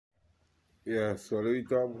Yeah, so let me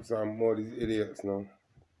talk about some more of these idiots now.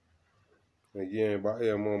 Again, about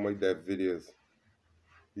here more make that videos.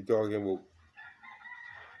 We talking about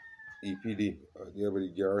EPD,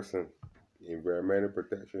 Deputy Garrison, the Environmental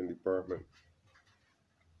Protection Department.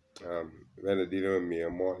 When they dealing with me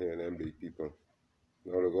and Martin and them big people.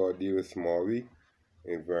 Now they gotta deal with Smalley,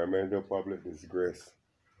 environmental public disgrace.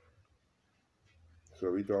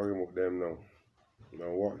 So we talking about them now.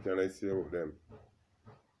 Now what can I say about them?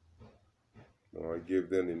 Now I give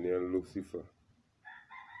them the name Lucifer.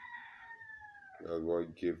 That's what I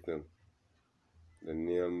give them. The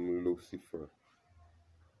name Lucifer.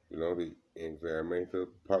 You know, the environmental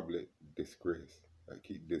public disgrace. I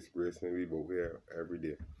keep disgracing people here every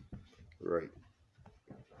day. Right.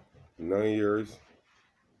 9 years,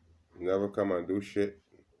 never come and do shit.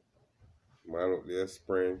 Man out there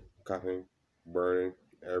spraying, cutting, burning,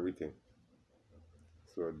 everything.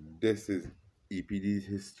 So this is EPD's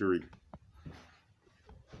history.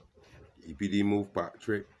 EPD moved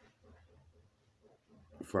Patrick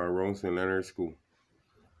from around St. Leonard School.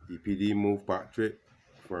 EPD moved Patrick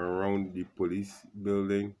from around the police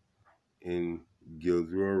building in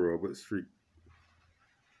Gilsborough Robert Street.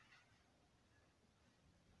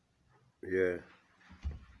 Yeah.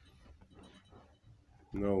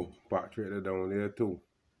 No, Patrick are down there too.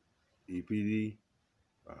 EPD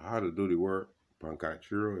how to do the work on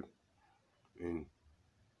Country Road in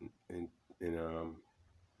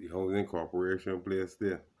the housing corporation place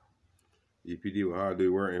there. EPD will how to do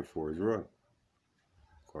the work in Forest Road.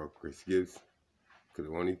 Called Chris Gibbs could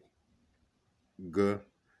only go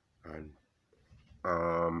and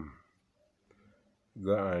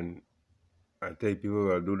tell people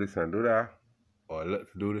to do this and do that, or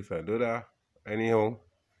let's do this and do that. Anyhow,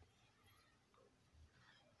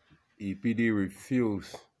 EPD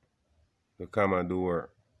refused to come and do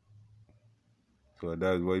work. So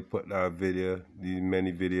that's why he put that video, these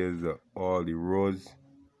many videos of all the roads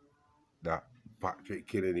that Patrick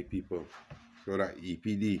killing the people. So that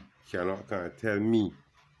EPD cannot kind of tell me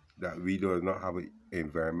that we do not have an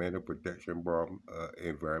environmental protection problem,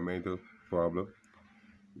 environmental problem.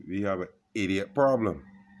 We have an idiot problem.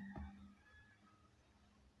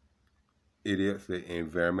 Idiots like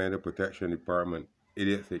Environmental Protection Department.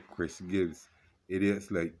 Idiots like Chris Gibbs. Idiots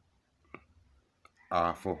like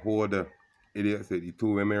Arthur Holder. Idiots like the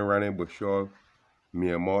two women running Bushall,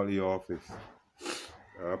 me and Marley office.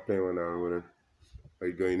 I'm playing with that with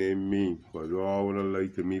a guy named me, because they all want to lie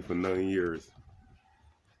to me for 9 years.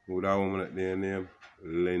 Who that woman at there named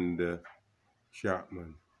Linda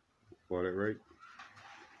Chapman. Got it right?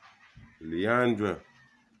 Leandra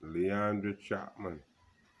Chapman.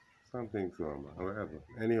 Something so, man. Whatever.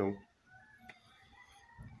 Anyhow,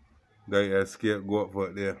 they scapegoat for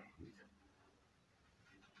it there.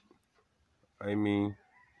 I mean,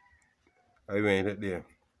 I went it there.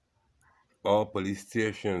 All police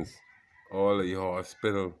stations, all the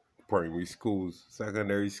hospital, primary schools,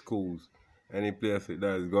 secondary schools, any place that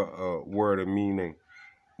has got a word of meaning.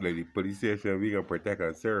 Like the police station, we gonna protect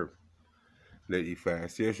and serve. Like the fire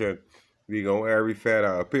station, we gonna every fire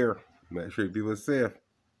that appear, make sure people safe.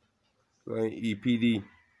 So in EPD,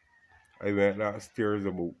 I went downstairs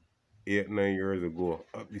about 8-9 years ago,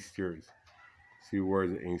 up the stairs. See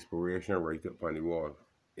words of inspiration right up on the wall.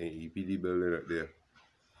 In EPD building up there.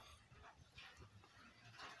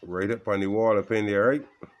 Right up on the wall up in there, right?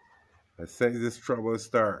 And since this trouble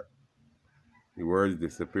start, the words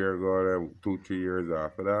disappear, go them 2-3 years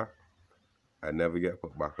after that. I never get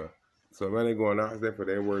put back up. So when I go and ask them for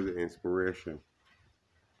their words of inspiration,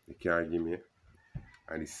 they can't give me it.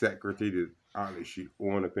 And the secretary, the outlet she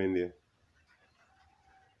own up in there.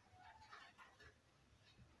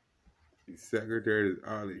 The secretary, the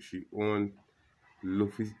outlet she own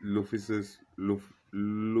Lucifer's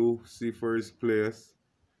place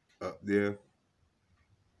up there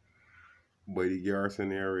by the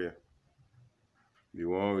Garrison area. The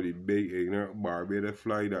one with the big ignorant Barbados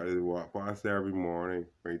fly that is walk past every morning.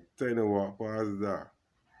 When you tell them walk past that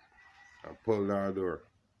and pull that door,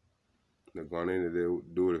 they're going in and they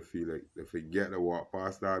do the feel like they forget to walk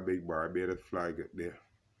past that big Barbados flag up there.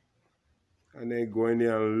 And then go in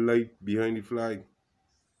there and light behind the flag.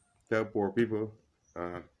 Tell poor people,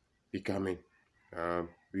 we coming.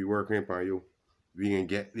 We working upon you. We can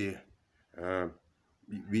get there.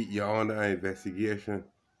 You're under investigation.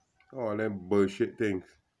 All them bullshit things.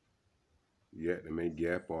 You have to make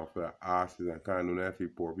gap off of asses and can't do that for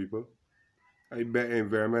poor people. I bet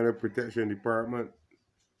Environmental Protection Department,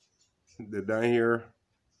 they down here,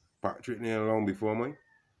 Patrick name long before me.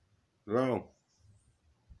 Long.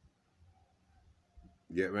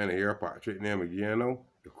 Get when I hear Patrick name again now,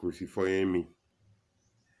 they crucifying me.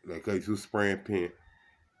 Like guys who spraying paint.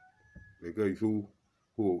 Like guys who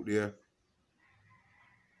out there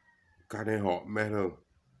got that hot metal.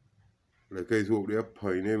 Like guys who out there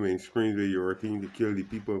putting them in screens with urethane to kill the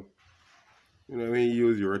people. You know what I mean?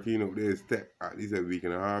 Use urethane out there step at least a week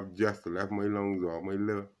and a half just to left my lungs off my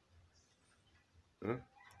liver. Huh?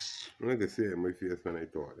 I can see it in my face when I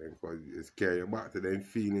thought then, because it's carry back to them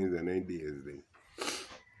feelings and them days then.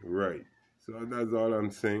 Right. So that's all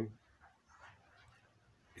I'm saying.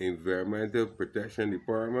 Environmental Protection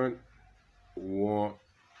Department want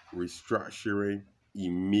restructuring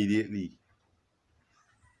immediately.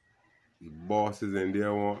 The bosses in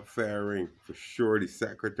there want firing. For sure the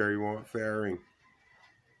secretary want firing.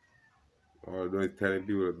 All those telling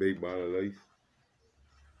people a big ball of life.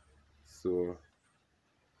 So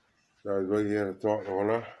that's right here to talk on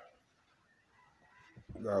her.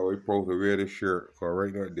 That way supposed to wear this shirt. Cause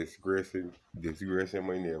right now disgracing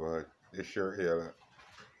my neighborhood. This shirt here, look.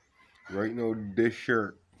 Right now this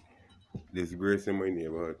shirt disgracing my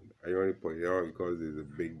neighborhood. I only put it on because it's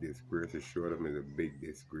a big disgrace. It showed them it's a big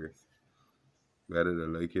disgrace. Whether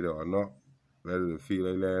they like it or not, whether they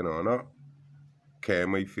feel like lying or not, care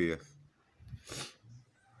my face.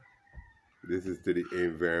 This is to the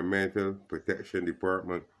Environmental Protection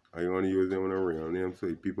Department. I only use them on a real name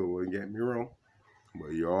so people won't get me wrong.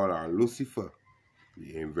 But y'all are Lucifer,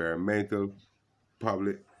 the environmental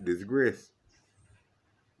public disgrace.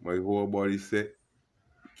 My whole body sick.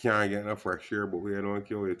 Can't get no fresh air, but we don't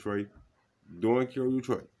care you try. Don't care you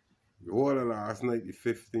try. You order last night, the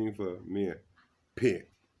 15th of May, paint.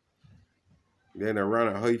 Then I ran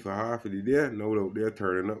a high for half of the day. Now out there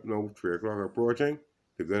turning up now, 3 o'clock approaching.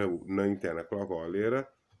 To go about 9, 10 o'clock or later.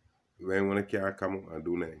 When the car come up and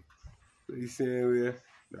do nothing. So he's saying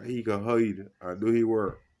that he can hide and do his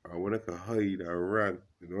work. And when I can hide and run,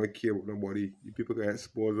 you don't care about nobody. You people get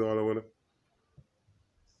exposed all over them.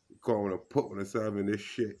 Call when I put myself in this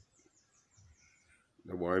shit.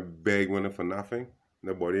 Nobody ain't begging for nothing.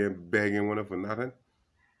 Nobody ain't begging for nothing.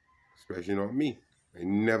 Especially not me. I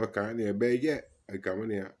never come in there beg yet. I come in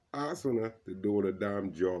there ask to do the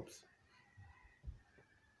damn jobs.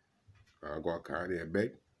 I got to come in there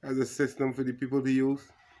beg. There's a system for the people to use.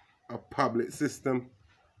 A public system.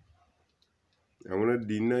 I want to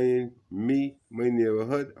deny me, my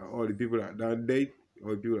neighborhood, and all the people that don't date,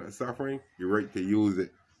 all the people that are suffering, the right to use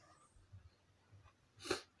it.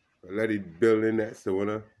 Let it build in that so when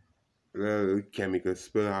let the chemical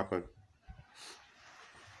spill happen.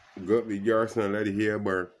 Go up the garrison and let it hair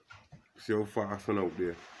burn. So fast one out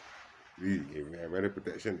there. The Environmental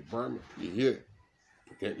Protection Department, you hear it.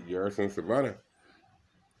 Protect the garrison Savannah.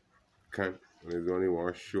 Can't. There's only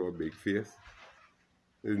one show a big face.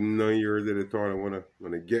 There's 9 years at a time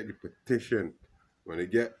when I get the petition, when I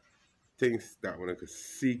get things that when I can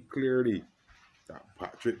see clearly that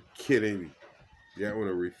Patrick kidding me. Yeah, when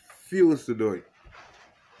I refuse to do it.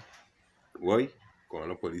 Why? Going to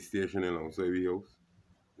the police station and outside the house.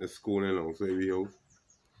 The school and outside the house.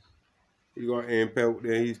 He got amp out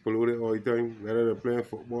there, he's polluted all the time. Whether they're playing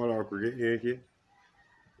football or cricket, Yankee.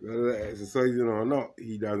 Whether they're exercising or not,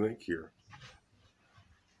 he doesn't care.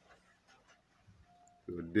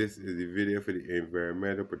 So this is the video for the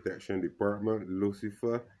Environmental Protection Department,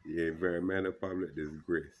 Lucifer, the environmental public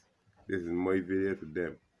disgrace. This is my video to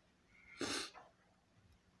them.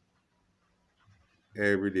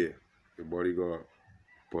 Every day, the body got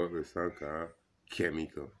put with some kind of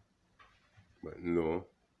chemical. But no,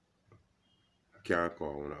 can't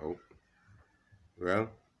call one out. Well,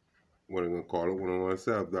 what I'm going to call it one on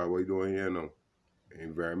oneself, that's what we're doing here now.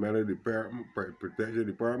 Environmental Department, Protection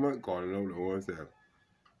Department, calling out on oneself.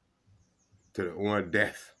 To the own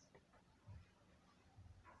death.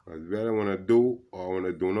 Because whether I want to do or want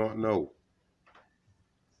to do not know.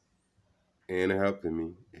 Ain't helping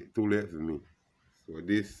me. It's too late for me. So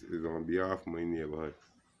this is on behalf of my neighborhood.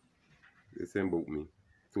 This ain't about me.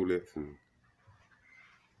 Too late for me.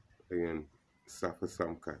 Again, suffer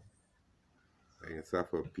some kind. I can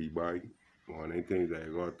suffer a pee bag. One of the things that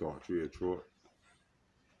you got to talk through your throat.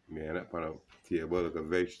 You end up on a table like a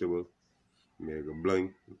vegetable. You make a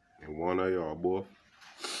blink. And one of y'all both.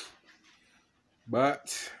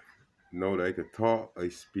 But now that I can talk,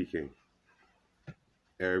 I'm speaking.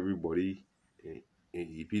 Everybody in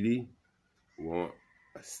EPD want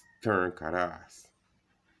a stern cut ass.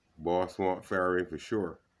 Boss want firing for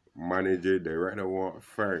sure. Manager, director want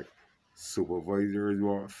firing. Supervisors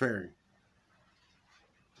want firing.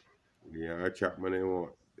 Leon Chapman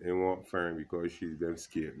they want firing because she's them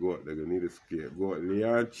scapegoat. They're gonna need a scapegoat.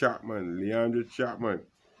 Leandra Chapman.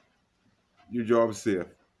 Your job safe.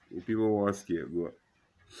 If people want scapegoat.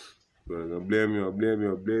 So they're gonna blame you.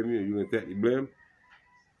 You're gonna take the blame.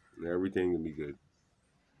 Everything will be good.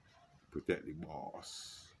 Protect the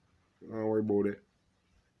boss. Don't worry about it.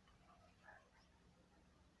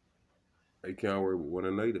 They can't worry about one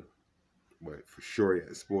another. But for sure, you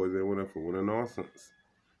expose them for one nonsense.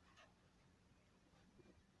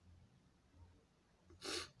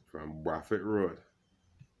 From Buffett Road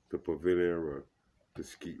to Pavilion Road to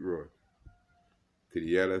Skeet Road to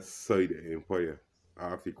the other side of the Empire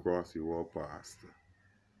after you cross you walk past.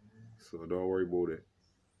 So don't worry about it.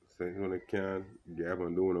 Since when they can, get up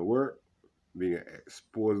and doing the work, being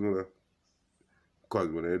exposed to because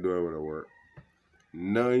when they're doing the work.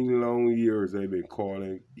 9 long years they've been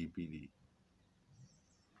calling EPD.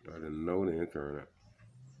 I didn't know the internet.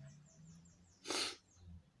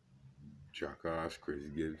 Jackass, Chris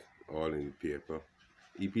Gibbs, all in the paper.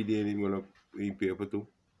 EPD ain't even up in the paper too.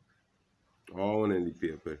 All in the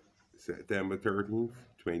paper. September 13th,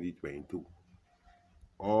 2022.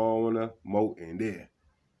 All in the mouth in there.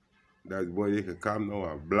 That's why they can come now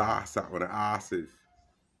and blast out with the asses.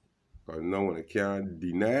 Because no one can't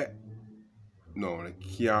deny it. No one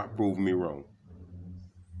can't prove me wrong.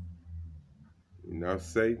 Enough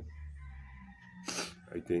say?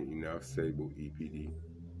 I think enough say about EPD.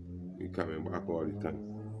 We coming back all the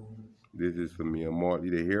time. This is for me and Marty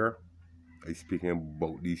to hear. I speaking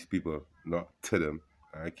about these people, not to them.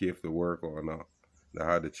 I don't care if they work or not. They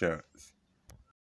had the chance.